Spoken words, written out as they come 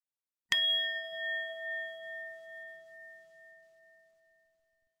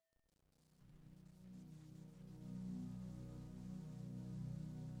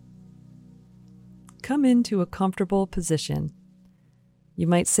come into a comfortable position. You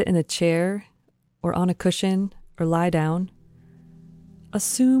might sit in a chair or on a cushion or lie down.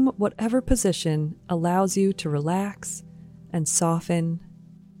 Assume whatever position allows you to relax and soften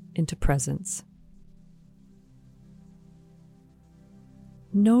into presence.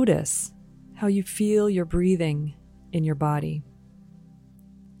 Notice how you feel your breathing in your body.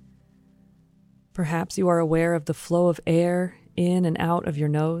 Perhaps you are aware of the flow of air in and out of your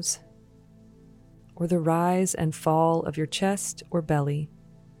nose, or the rise and fall of your chest or belly.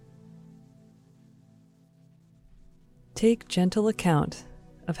 Take gentle account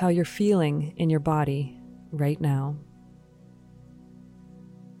of how you're feeling in your body right now.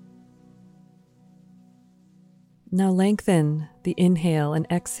 Now lengthen the inhale and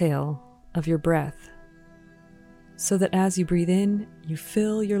exhale of your breath so that as you breathe in, you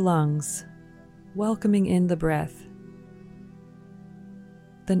fill your lungs, welcoming in the breath.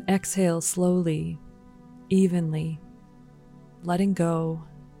 Then exhale slowly, evenly, letting go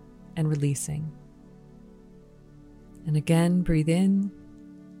and releasing. And again, breathe in,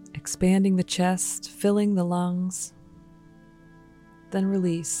 expanding the chest, filling the lungs. Then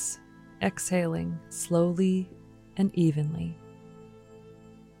release, exhaling slowly and evenly.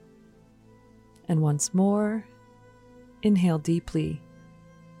 And once more, inhale deeply,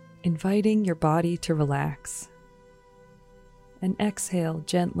 inviting your body to relax. And exhale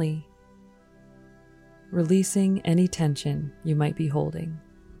gently, releasing any tension you might be holding.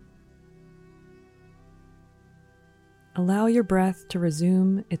 Allow your breath to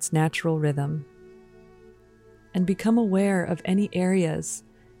resume its natural rhythm and become aware of any areas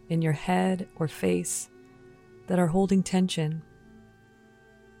in your head or face that are holding tension,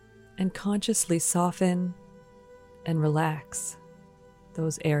 and consciously soften and relax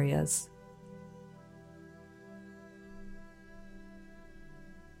those areas.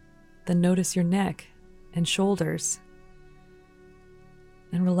 Then notice your neck and shoulders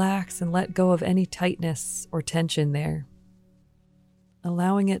and relax and let go of any tightness or tension there,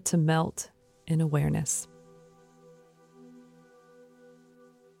 allowing it to melt in awareness.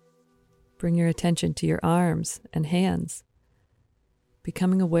 Bring your attention to your arms and hands,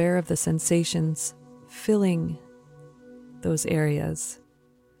 becoming aware of the sensations filling those areas,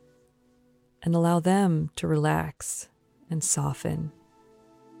 and allow them to relax and soften.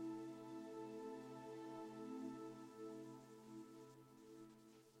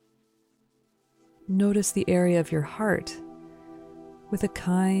 Notice the area of your heart with a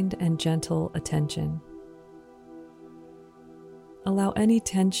kind and gentle attention. Allow any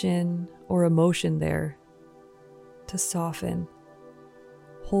tension or emotion there to soften,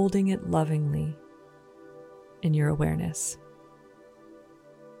 holding it lovingly in your awareness.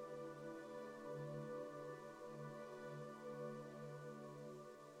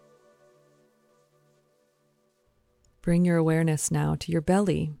 Bring your awareness now to your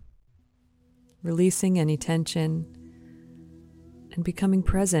belly, releasing any tension and becoming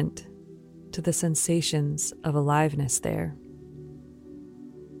present to the sensations of aliveness there.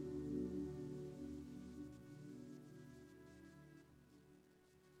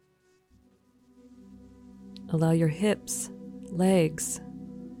 Allow your hips, legs,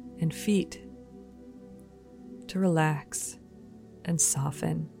 and feet to relax and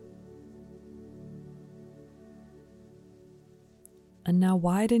soften. And now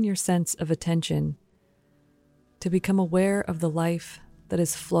widen your sense of attention to become aware of the life that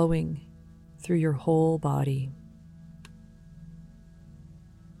is flowing through your whole body.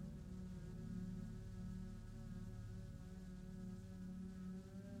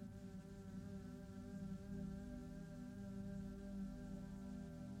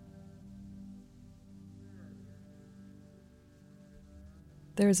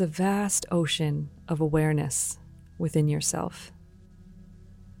 There is a vast ocean of awareness within yourself.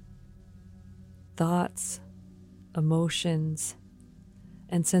 Thoughts, emotions,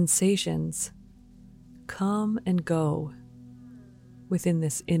 and sensations come and go within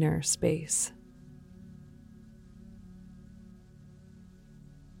this inner space.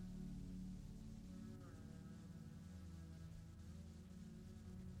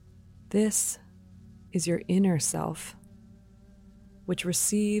 This is your inner self, which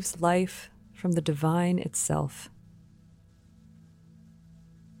receives life from the divine itself.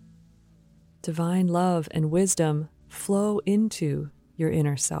 Divine love and wisdom flow into your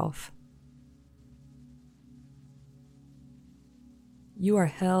inner self. You are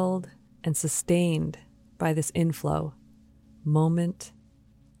held and sustained by this inflow, moment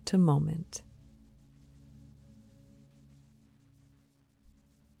to moment.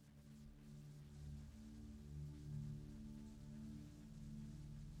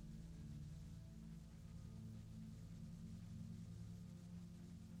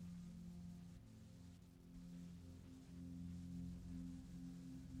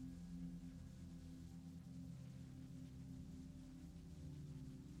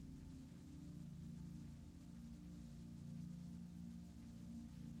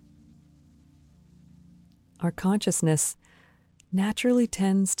 Our consciousness naturally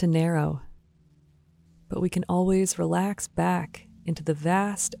tends to narrow, but we can always relax back into the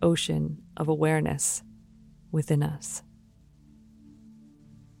vast ocean of awareness within us.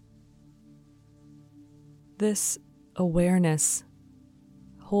 This awareness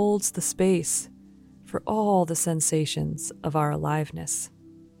holds the space for all the sensations of our aliveness.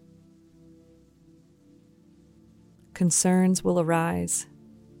 Concerns will arise,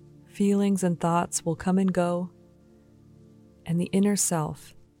 feelings and thoughts will come and go, and the inner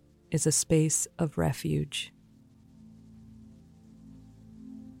self is a space of refuge.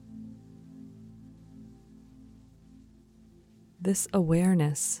 This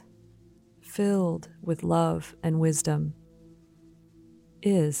awareness, filled with love and wisdom,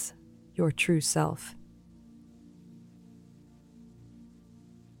 is your true self.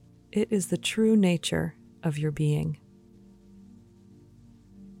 It is the true nature of your being.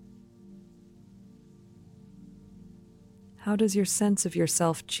 How does your sense of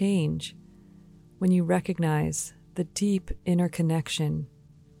yourself change when you recognize the deep inner connection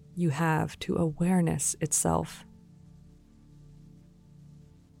you have to awareness itself?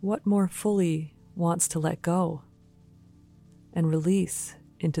 What more fully wants to let go and release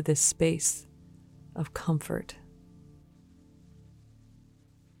into this space of comfort?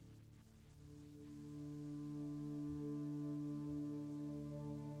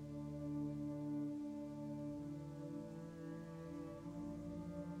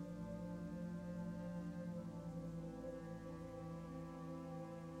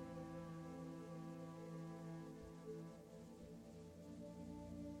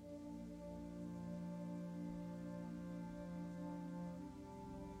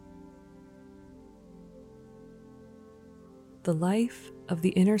 The life of the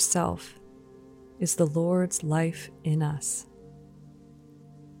inner self is the Lord's life in us.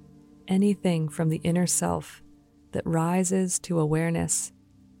 Anything from the inner self that rises to awareness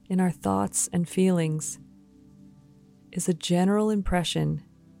in our thoughts and feelings is a general impression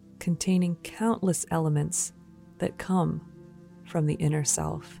containing countless elements that come from the inner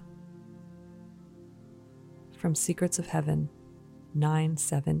self. From Secrets of Heaven,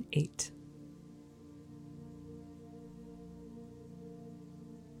 978.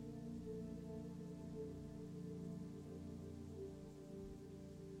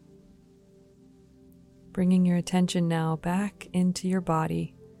 Bringing your attention now back into your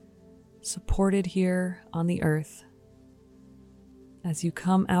body, supported here on the earth. As you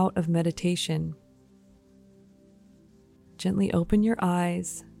come out of meditation, gently open your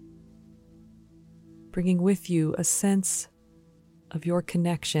eyes, bringing with you a sense of your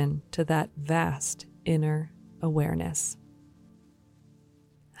connection to that vast inner awareness.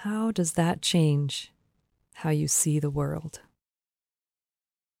 How does that change how you see the world?